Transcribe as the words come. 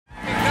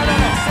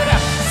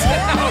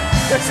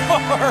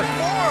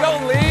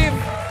Don't leave.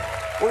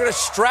 We're going to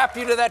strap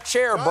you to that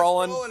chair,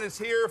 Brolin. Josh Brolin is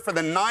here for the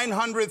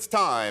 900th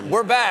time.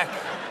 We're back.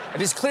 And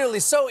he's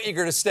clearly so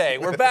eager to stay.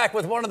 We're back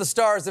with one of the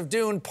stars of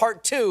Dune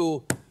Part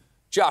 2,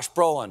 Josh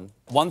Brolin.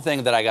 One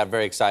thing that I got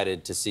very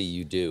excited to see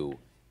you do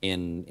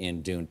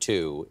in Dune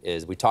 2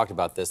 is, we talked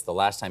about this the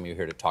last time you were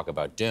here to talk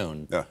about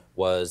Dune,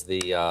 was the,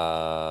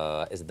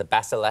 is it the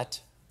Basilet?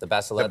 The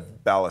Basilet?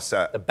 The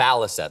Balisette. The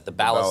Balisette. The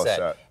Balisette.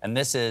 Balisette. And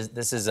this is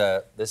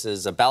a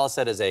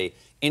Balisette is a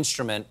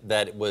instrument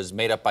that was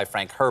made up by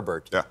Frank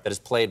Herbert, that is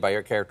played by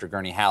your character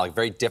Gurney Halleck.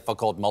 Very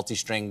difficult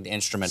multi-stringed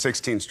instrument.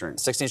 16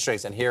 strings. 16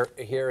 strings. And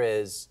here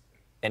is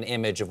an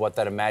image of what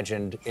that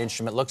imagined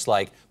instrument looks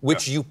like,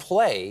 which you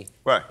play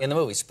in the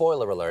movie.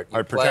 Spoiler alert.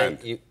 You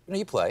pretend.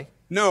 You play.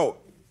 No,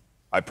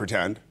 I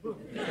pretend.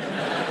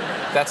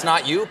 That's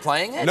not you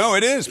playing it? No,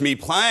 it is me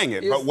playing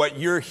it. But what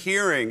you're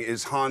hearing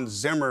is Hans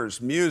Zimmer's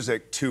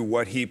music to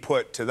what he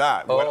put to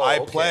that. What I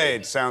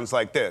played sounds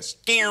like this.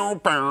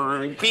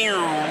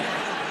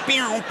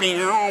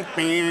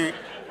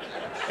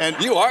 And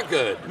you are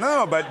good.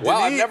 No, but wow,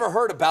 I've never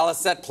heard a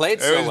Balisette played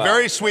so well. It was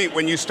very sweet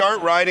when you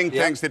start writing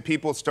things that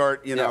people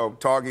start, you know,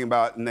 talking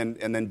about, and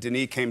then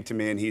Denis came to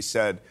me and he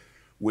said,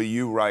 "Will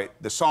you write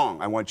the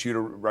song? I want you to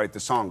write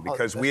the song,"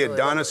 because we had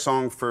done a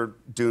song for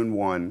Dune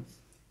 1.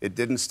 It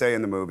didn't stay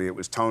in the movie. It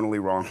was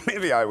tonally wrong.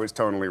 Maybe I was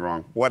tonally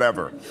wrong.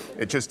 Whatever.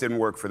 It just didn't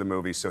work for the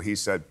movie. So he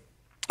said,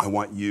 "I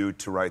want you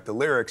to write the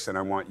lyrics, and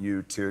I want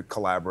you to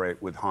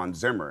collaborate with Hans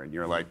Zimmer." And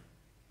you're like,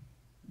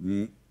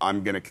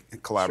 I'm going to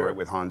collaborate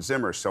with Hans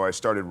Zimmer. So I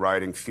started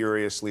writing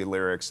furiously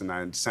lyrics, and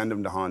I'd send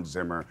them to Hans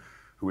Zimmer,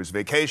 who was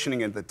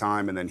vacationing at the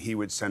time, and then he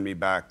would send me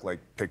back, like,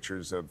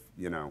 pictures of,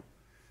 you know,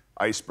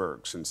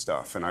 icebergs and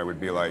stuff. And I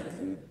would be like,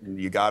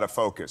 "You got to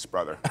focus,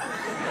 brother.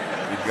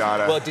 You got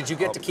to..." Well, did you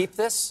get to keep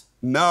this?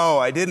 No,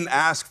 I didn't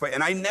ask for it,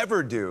 and I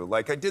never do.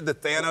 Like, I did the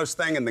Thanos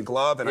thing in the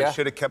glove, and I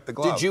should have kept the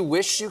glove. Did you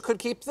wish you could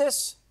keep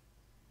this?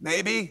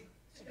 Maybe.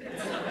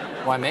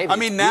 Why maybe? I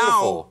mean,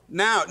 no,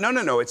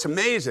 it's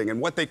amazing. And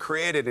what they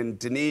created in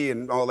Denis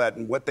and all that,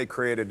 and what they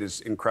created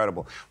is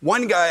incredible.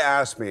 One guy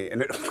asked me,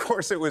 and of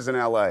course it was in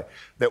LA,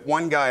 that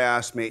one guy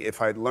asked me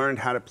if I'd learned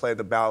how to play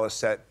the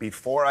Balisette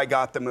before I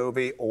got the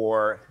movie,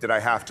 or did I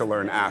have to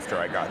learn after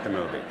I got the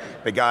movie?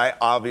 The guy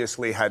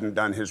obviously hadn't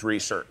done his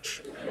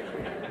research.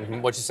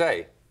 What'd you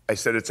say? I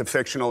said, "It's a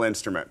fictional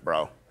instrument,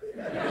 bro."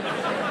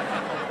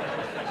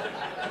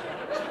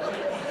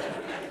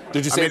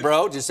 Did you say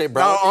bro? Did you say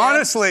bro? No,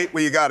 honestly,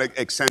 well, you got to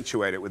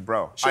accentuate it with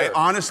bro. Sure.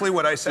 Honestly,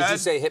 what I said... Did you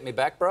say, "Hit me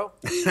back, bro"?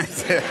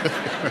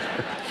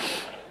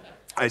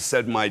 I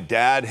said my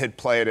dad had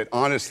played it.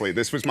 Honestly,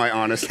 this was my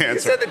honest answer. You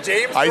said the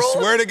James I role?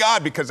 swear to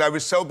God, because I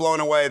was so blown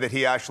away that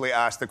he actually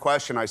asked the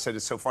question. I said,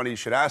 "It's so funny you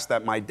should ask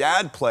that. My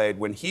dad played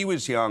when he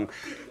was young,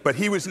 but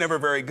he was never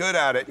very good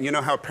at it. And you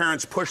know how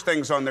parents push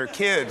things on their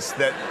kids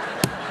that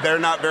they're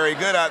not very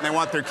good at, and they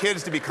want their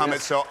kids to become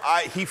it. So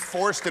he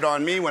forced it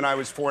on me when I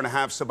was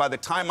 4.5. So by the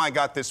time I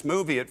got this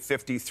movie at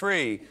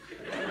 53,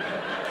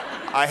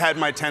 I had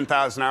my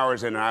 10,000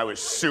 hours in, and I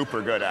was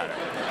super good at it."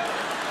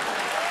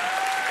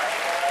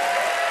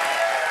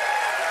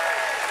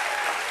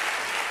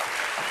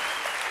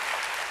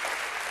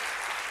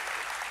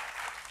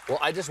 Well,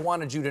 I just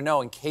wanted you to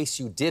know, in case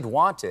you did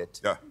want it,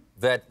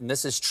 that, and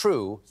this is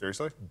true.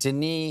 Seriously?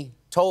 Denis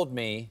told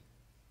me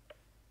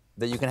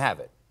that you can have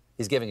it.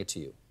 He's giving it to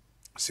you.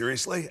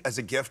 Seriously? As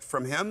a gift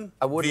from him?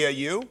 Via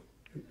you?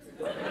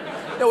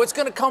 No, it's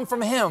going to come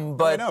from him,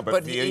 but... I know,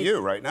 but via you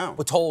right now.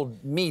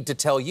 Told me to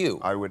tell you.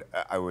 I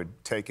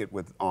would take it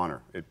with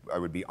honor. I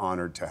would be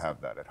honored to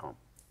have that at home.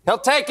 He'll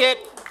take it.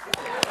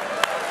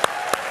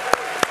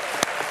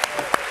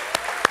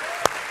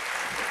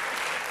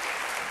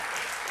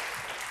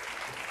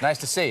 Nice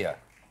to see you. Love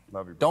you,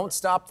 brother. Don't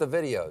stop the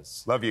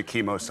videos. Love you,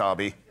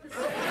 Kimosabi.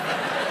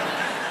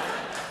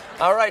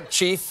 All right,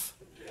 Chief.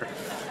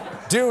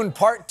 Dune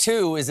Part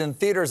 2 is in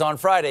theaters on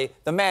Friday.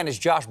 The man is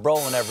Josh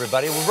Brolin,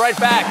 everybody. We're right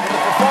back with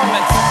a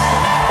performance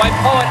by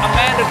poet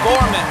Amanda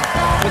Gorman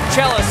with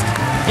cellist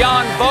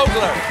Jan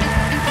Vogler.